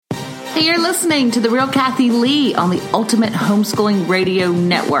Hey, you're listening to The Real Kathy Lee on the Ultimate Homeschooling Radio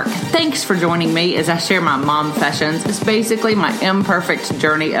Network. Thanks for joining me as I share my mom sessions. It's basically my imperfect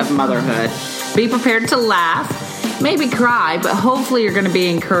journey of motherhood. Be prepared to laugh, maybe cry, but hopefully you're going to be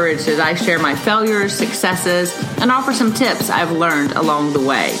encouraged as I share my failures, successes, and offer some tips I've learned along the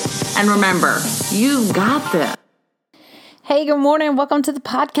way. And remember, you got this. Hey, good morning. Welcome to the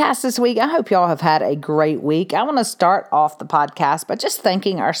podcast this week. I hope y'all have had a great week. I want to start off the podcast by just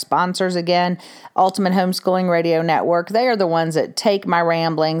thanking our sponsors again, Ultimate Homeschooling Radio Network. They are the ones that take my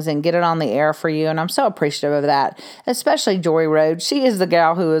ramblings and get it on the air for you, and I'm so appreciative of that, especially Joy Rhodes. She is the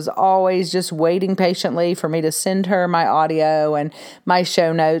gal who is always just waiting patiently for me to send her my audio and my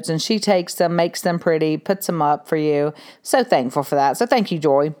show notes, and she takes them, makes them pretty, puts them up for you. So thankful for that. So thank you,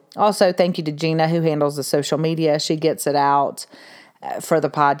 Joy. Also, thank you to Gina, who handles the social media. She gets it out for the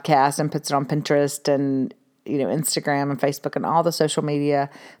podcast and puts it on Pinterest and Instagram and Facebook and all the social media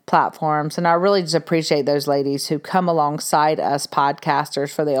platforms. And I really just appreciate those ladies who come alongside us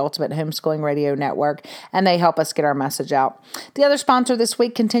podcasters for the Ultimate Homeschooling Radio Network, and they help us get our message out. The other sponsor this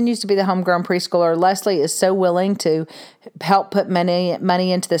week continues to be the Homegrown Preschooler. Leslie is so willing to help put money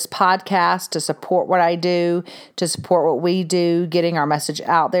into this podcast to support what I do, to support what we do, getting our message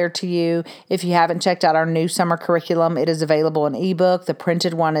out there to you. If you haven't checked out our new summer curriculum, it is available in ebook. The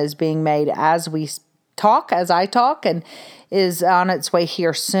printed one is being made as I talk, and is on its way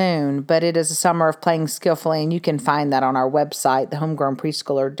here soon, but it is a summer of playing skillfully, and you can find that on our website,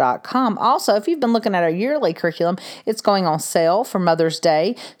 thehomegrownpreschooler.com. Also, if you've been looking at our yearly curriculum, it's going on sale for Mother's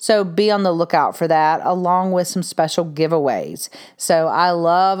Day, so be on the lookout for that, along with some special giveaways. So I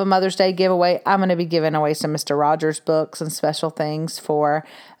love a Mother's Day giveaway. I'm going to be giving away some Mr. Rogers books and special things for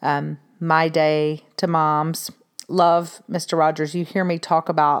My Day to Moms. Love Mr. Rogers. You hear me talk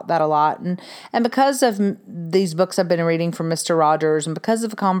about that a lot. And because of these books I've been reading from Mr. Rogers, and because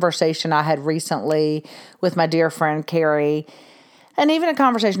of a conversation I had recently with my dear friend Carrie, and even a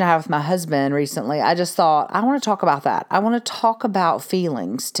conversation I had with my husband recently, I just thought, I want to talk about that. I want to talk about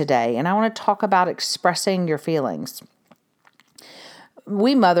feelings today, and I want to talk about expressing your feelings.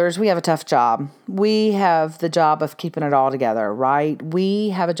 We mothers, we have a tough job. We have the job of keeping it all together, right? We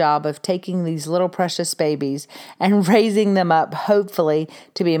have a job of taking these little precious babies and raising them up, hopefully,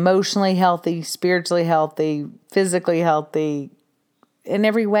 to be emotionally healthy, spiritually healthy, physically healthy, in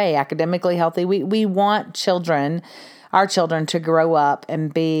every way, academically healthy. We want our children to grow up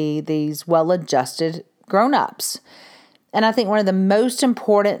and be these well-adjusted grown-ups. And I think one of the most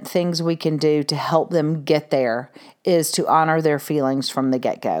important things we can do to help them get there is to honor their feelings from the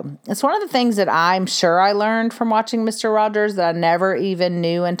get-go. It's one of the things that I'm sure I learned from watching Mr. Rogers that I never even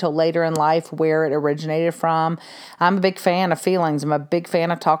knew until later in life where it originated from. I'm a big fan of feelings. I'm a big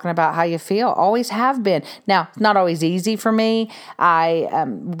fan of talking about how you feel. Always have been. Now, it's not always easy for me. I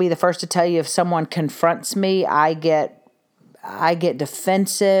will be the first to tell you if someone confronts me, I get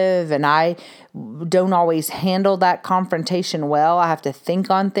defensive, and I don't always handle that confrontation well. I have to think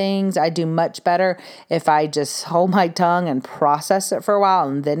on things. I do much better if I just hold my tongue and process it for a while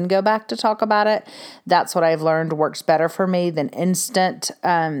and then go back to talk about it. That's what I've learned works better for me than instant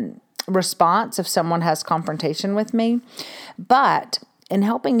response if someone has confrontation with me. But in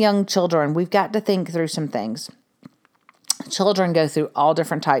helping young children, we've got to think through some things. Children go through all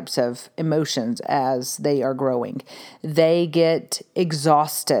different types of emotions as they are growing. They get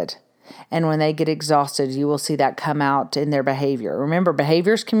exhausted. And when they get exhausted, you will see that come out in their behavior. Remember,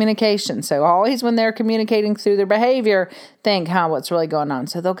 behavior is communication. So always when they're communicating through their behavior, think, what's really going on?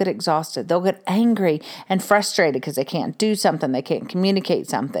 So they'll get exhausted. They'll get angry and frustrated because they can't do something. They can't communicate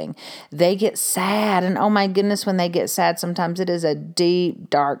something. They get sad. And oh my goodness, when they get sad, sometimes it is a deep,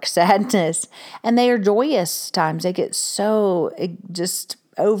 dark sadness. And they are joyous times. They get so just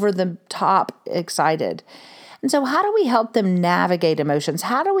over the top excited. And so how do we help them navigate emotions?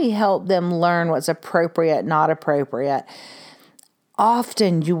 How do we help them learn what's appropriate, not appropriate?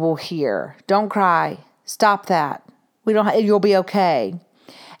 Often you will hear, don't cry, stop that. You'll be okay.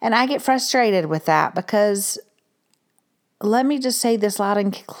 And I get frustrated with that because let me just say this loud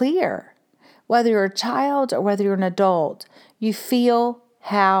and clear. Whether you're a child or whether you're an adult, you feel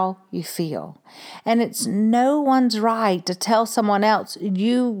how you feel. And it's no one's right to tell someone else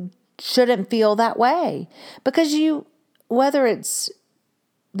you shouldn't feel that way because whether it's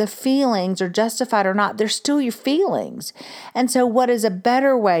the feelings are justified or not, they're still your feelings. And so what is a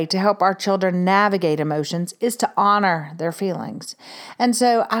better way to help our children navigate emotions is to honor their feelings. And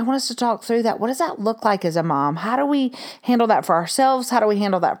so I want us to talk through that. What does that look like as a mom? How do we handle that for ourselves? How do we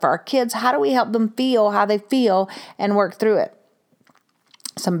handle that for our kids? How do we help them feel how they feel and work through it?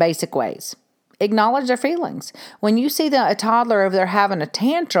 Some basic ways. Acknowledge their feelings. When you see a toddler over there having a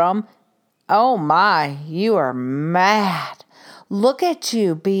tantrum, oh my, you are mad. Look at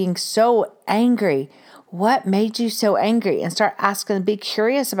you being so angry. What made you so angry? And start asking, be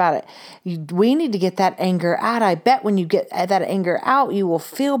curious about it. We need to get that anger out. I bet when you get that anger out, you will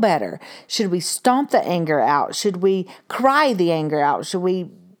feel better. Should we stomp the anger out? Should we cry the anger out? Should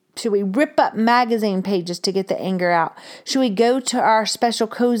we rip up magazine pages to get the anger out? Should we go to our special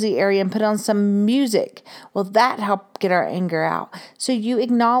cozy area and put on some music? Will that help get our anger out? So you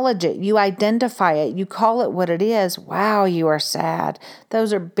acknowledge it. You identify it. You call it what it is. Wow, you are sad.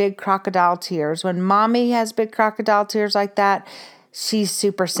 Those are big crocodile tears. When mommy has big crocodile tears like that, she's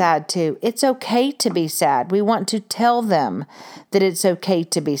super sad too. It's okay to be sad. We want to tell them that it's okay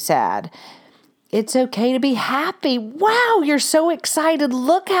to be sad. It's okay to be happy. Wow, you're so excited.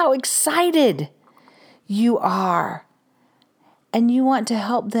 Look how excited you are. And you want to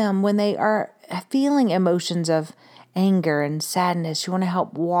help them when they are feeling emotions of anger and sadness. You want to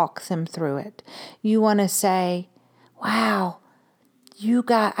help walk them through it. You want to say, wow,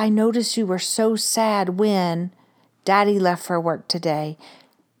 I noticed you were so sad when Daddy left for work today.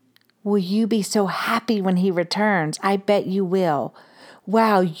 Will you be so happy when he returns? I bet you will.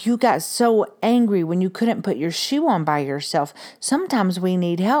 Wow, you got so angry when you couldn't put your shoe on by yourself. Sometimes we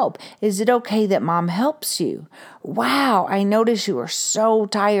need help. Is it okay that mom helps you? Wow, I noticed you were so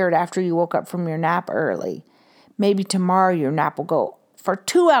tired after you woke up from your nap early. Maybe tomorrow your nap will go for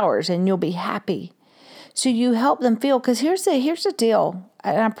 2 hours and you'll be happy. So you help them feel, because here's the deal,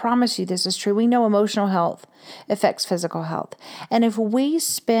 and I promise you this is true. We know emotional health affects physical health. And if we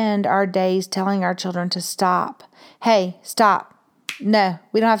spend our days telling our children to stop, hey, stop. No,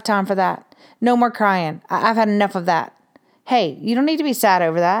 we don't have time for that. No more crying. I've had enough of that. Hey, you don't need to be sad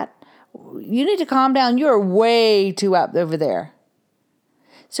over that. You need to calm down. You're way too up over there.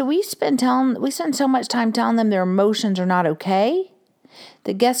 So we spend so much time telling them their emotions are not okay,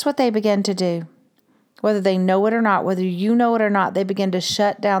 that guess what they begin to do? Whether they know it or not, whether you know it or not, they begin to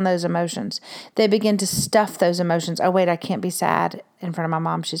shut down those emotions. They begin to stuff those emotions. Oh, wait, I can't be sad in front of my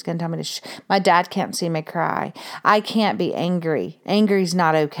mom. She's going to tell me to my dad can't see me cry. I can't be angry. Angry's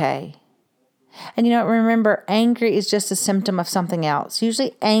not okay. And remember, angry is just a symptom of something else.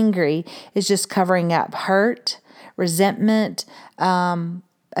 Usually angry is just covering up hurt, resentment,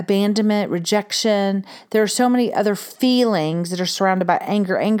 abandonment, rejection. There are so many other feelings that are surrounded by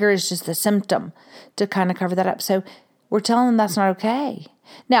anger. Anger is just the symptom to kind of cover that up. So we're telling them that's not okay.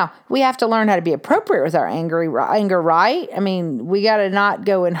 Now, we have to learn how to be appropriate with our anger, right? I mean, we got to not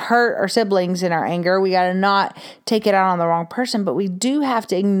go and hurt our siblings in our anger. We got to not take it out on the wrong person, but we do have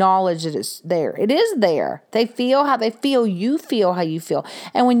to acknowledge that it's there. It is there. They feel how they feel. You feel how you feel.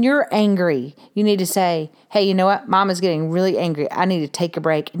 And when you're angry, you need to say, hey, you know what? Mom is getting really angry. I need to take a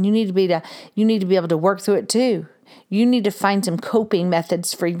break. And you need to be able to work through it too. You need to find some coping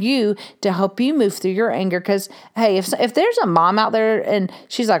methods for you to help you move through your anger. Because, hey, if there's a mom out there and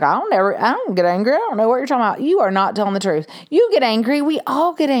she's like, I don't get angry. I don't know what you're talking about. You are not telling the truth. You get angry. We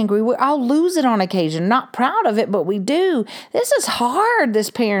all get angry. We all lose it on occasion. Not proud of it, but we do. This is hard,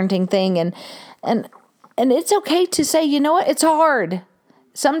 this parenting thing. And it's okay to say, you know what? It's hard.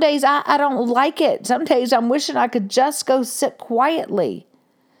 Some days I don't like it. Some days I'm wishing I could just go sit quietly.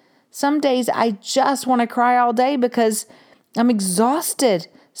 Some days I just want to cry all day because I'm exhausted.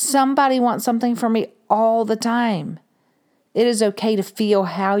 Somebody wants something from me all the time. It is okay to feel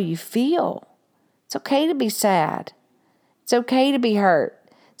how you feel. It's okay to be sad. It's okay to be hurt.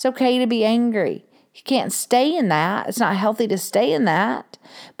 It's okay to be angry. You can't stay in that. It's not healthy to stay in that.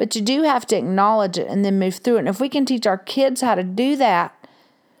 But you do have to acknowledge it and then move through it. And if we can teach our kids how to do that,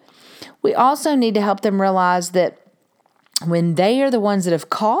 we also need to help them realize that when they are the ones that have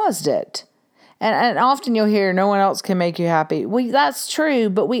caused it, and often you'll hear no one else can make you happy. That's true,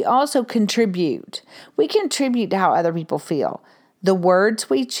 but we also contribute. We contribute to how other people feel. The words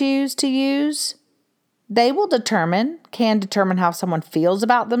we choose to use, they can determine how someone feels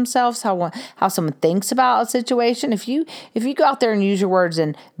about themselves, how someone thinks about a situation. If you go out there and use your words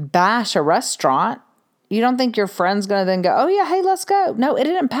and bash a restaurant, you don't think your friend's going to then go, oh yeah, hey, let's go. No, it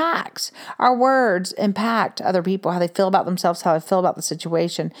impacts. Our words impact other people, how they feel about themselves, how they feel about the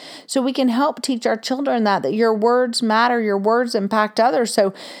situation. So we can help teach our children that your words matter, your words impact others.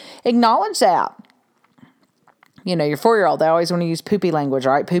 So acknowledge that. Your 4-year-old, they always want to use poopy language,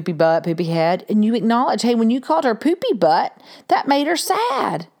 right? Poopy butt, poopy head. And you acknowledge, hey, when you called her poopy butt, that made her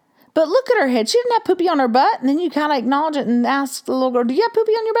sad. But look at her head. She didn't have poopy on her butt. And then you kind of acknowledge it and ask the little girl, do you have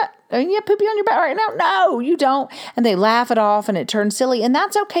poopy on your butt? Do you have poopy on your butt right now? No, you don't. And they laugh it off and it turns silly. And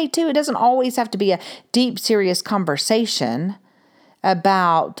that's okay too. It doesn't always have to be a deep, serious conversation.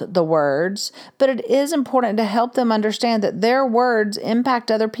 about the words, but it is important to help them understand that their words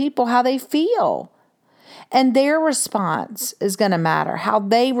impact other people, how they feel. And their response is going to matter. How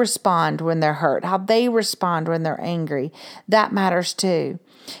they respond when they're hurt, how they respond when they're angry, that matters too.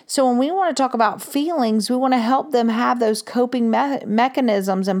 So when we want to talk about feelings, we want to help them have those coping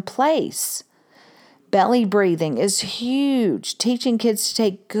mechanisms in place. Belly breathing is huge. Teaching kids to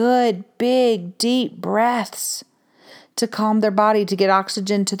take good, big, deep breaths to calm their body, to get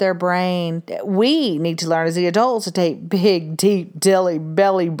oxygen to their brain. We need to learn as the adults to take big, deep,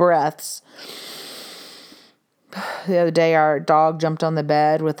 belly breaths. The other day, our dog jumped on the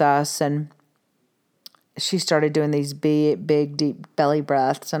bed with us, and she started doing these big, deep belly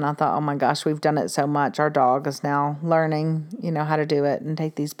breaths. And I thought, oh my gosh, we've done it so much. Our dog is now learning, how to do it and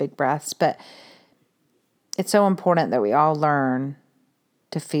take these big breaths. But it's so important that we all learn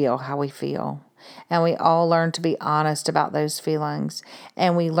to feel how we feel. And we all learn to be honest about those feelings.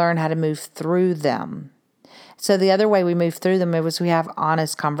 And we learn how to move through them. So the other way we move through them was we have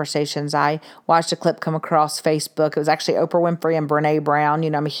honest conversations. I watched a clip come across Facebook. It was actually Oprah Winfrey and Brene Brown.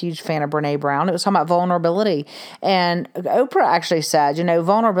 I'm a huge fan of Brene Brown. It was talking about vulnerability. And Oprah actually said,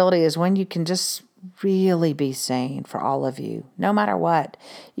 vulnerability is when you can just really be sane for all of you, no matter what.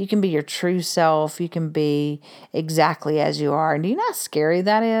 You can be your true self. You can be exactly as you are. And do you know how scary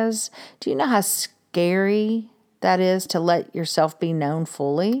that is? Do you know how scary that is to let yourself be known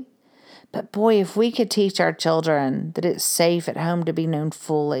fully? But boy, if we could teach our children that it's safe at home to be known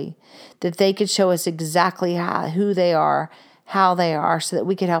fully, that they could show us exactly who they are, how they are, so that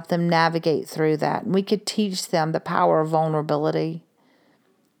we could help them navigate through that. And we could teach them the power of vulnerability,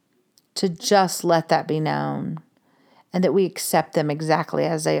 to just let that be known, and that we accept them exactly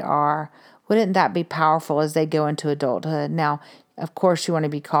as they are. Wouldn't that be powerful as they go into adulthood? Now, of course, you want to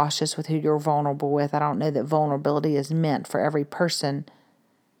be cautious with who you're vulnerable with. I don't know that vulnerability is meant for every person,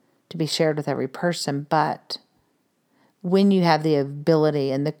 to be shared with every person, but when you have the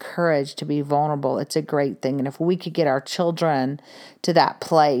ability and the courage to be vulnerable, it's a great thing. And if we could get our children to that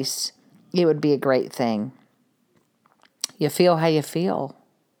place, it would be a great thing. You feel how you feel.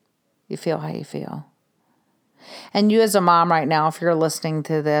 You feel how you feel. And you as a mom right now, if you're listening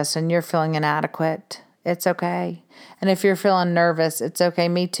to this and you're feeling inadequate, it's okay. And if you're feeling nervous, it's okay.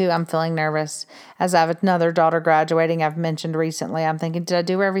 Me too. I'm feeling nervous. As I have another daughter graduating, I've mentioned recently, I'm thinking, did I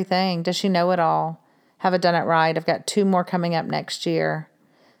do everything? Does she know it all? Have I done it right? I've got 2 more coming up next year.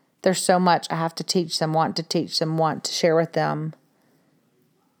 There's so much I have to teach them, want to share with them.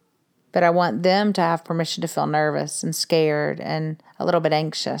 But I want them to have permission to feel nervous and scared and a little bit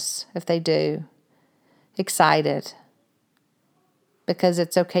anxious if they do. Excited. Because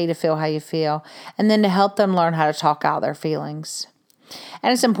it's okay to feel how you feel. And then to help them learn how to talk out their feelings.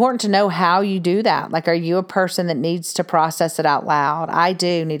 And it's important to know how you do that. Like, are you a person that needs to process it out loud? I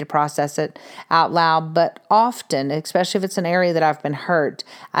do need to process it out loud, but often, especially if it's an area that I've been hurt,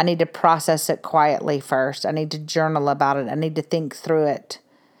 I need to process it quietly first. I need to journal about it. I need to think through it.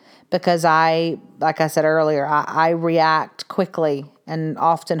 Because like I said earlier, I react quickly and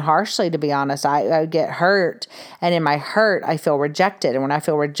often harshly, to be honest. I get hurt, and in my hurt, I feel rejected. And when I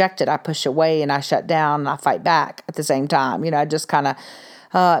feel rejected, I push away and I shut down and I fight back at the same time. I just kind of,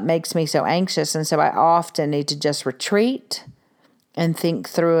 it makes me so anxious. And so I often need to just retreat and think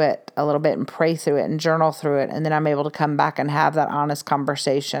through it a little bit and pray through it and journal through it. And then I'm able to come back and have that honest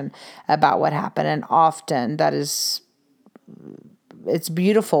conversation about what happened. And often it's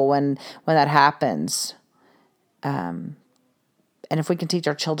beautiful when that happens. And if we can teach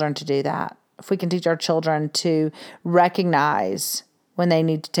our children to do that, if we can teach our children to recognize when they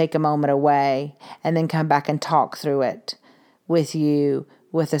need to take a moment away and then come back and talk through it with you,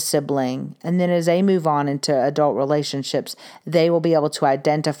 with a sibling. And then as they move on into adult relationships, they will be able to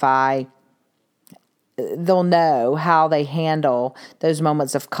identify, they'll know how they handle those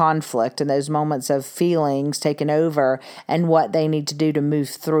moments of conflict and those moments of feelings taken over and what they need to do to move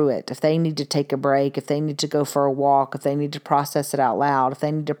through it. If they need to take a break, if they need to go for a walk, if they need to process it out loud, if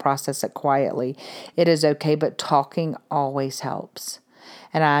they need to process it quietly, it is okay. But talking always helps.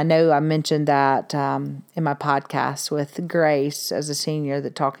 And I know I mentioned that in my podcast with Grace as a senior,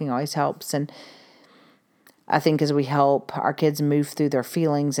 that talking always helps. And I think as we help our kids move through their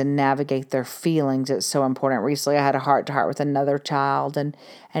feelings and navigate their feelings, it's so important. Recently, I had a heart-to-heart with another child, and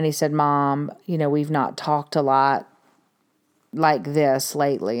he said, Mom, we've not talked a lot like this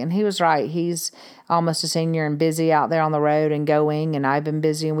lately. And he was right. He's almost a senior and busy out there on the road and going, and I've been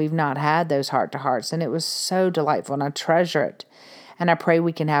busy, and we've not had those heart-to-hearts. And it was so delightful, and I treasure it. And I pray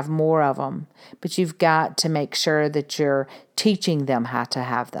we can have more of them. But you've got to make sure that you're teaching them how to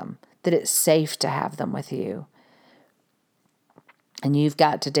have them, that it's safe to have them with you. And you've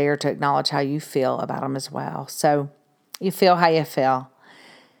got to dare to acknowledge how you feel about them as well. So you feel how you feel.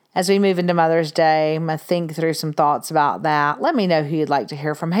 As we move into Mother's Day, I'm going to think through some thoughts about that. Let me know who you'd like to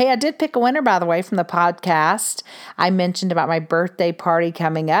hear from. Hey, I did pick a winner, by the way, from the podcast. I mentioned about my birthday party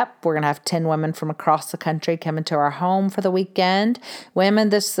coming up. We're going to have 10 women from across the country coming to our home for the weekend. Women,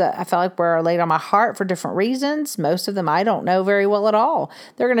 I felt like were laid on my heart for different reasons. Most of them I don't know very well at all.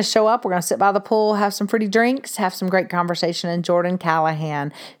 They're going to show up. We're going to sit by the pool, have some pretty drinks, have some great conversation. And Jordan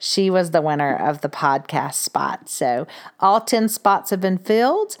Callahan, she was the winner of the podcast spot. So all 10 spots have been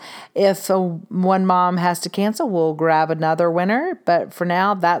filled. If one mom has to cancel, we'll grab another winner. But for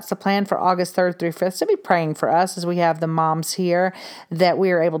now, that's the plan for August 3rd through 5th. So be praying for us as we have the moms here, that we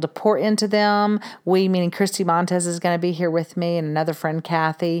are able to pour into them. We, meaning Christy Montez, is going to be here with me, and another friend,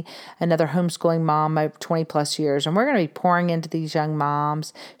 Kathy, another homeschooling mom of 20 plus years. And we're going to be pouring into these young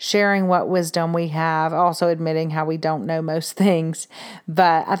moms, sharing what wisdom we have, also admitting how we don't know most things.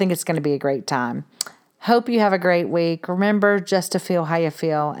 But I think it's going to be a great time. Hope you have a great week. Remember just to feel how you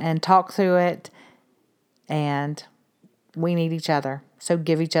feel and talk through it. And we need each other. So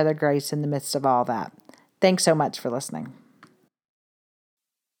give each other grace in the midst of all that. Thanks so much for listening.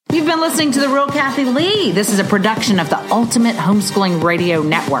 You've been listening to The Real Kathy Lee. This is a production of the Ultimate Homeschooling Radio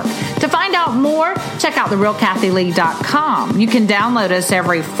Network. To find out more, check out therealkathylee.com. You can download us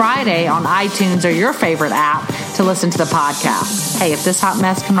every Friday on iTunes or your favorite app to listen to the podcast. Hey, if this hot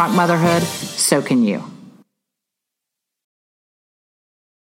mess can rock motherhood, so can you.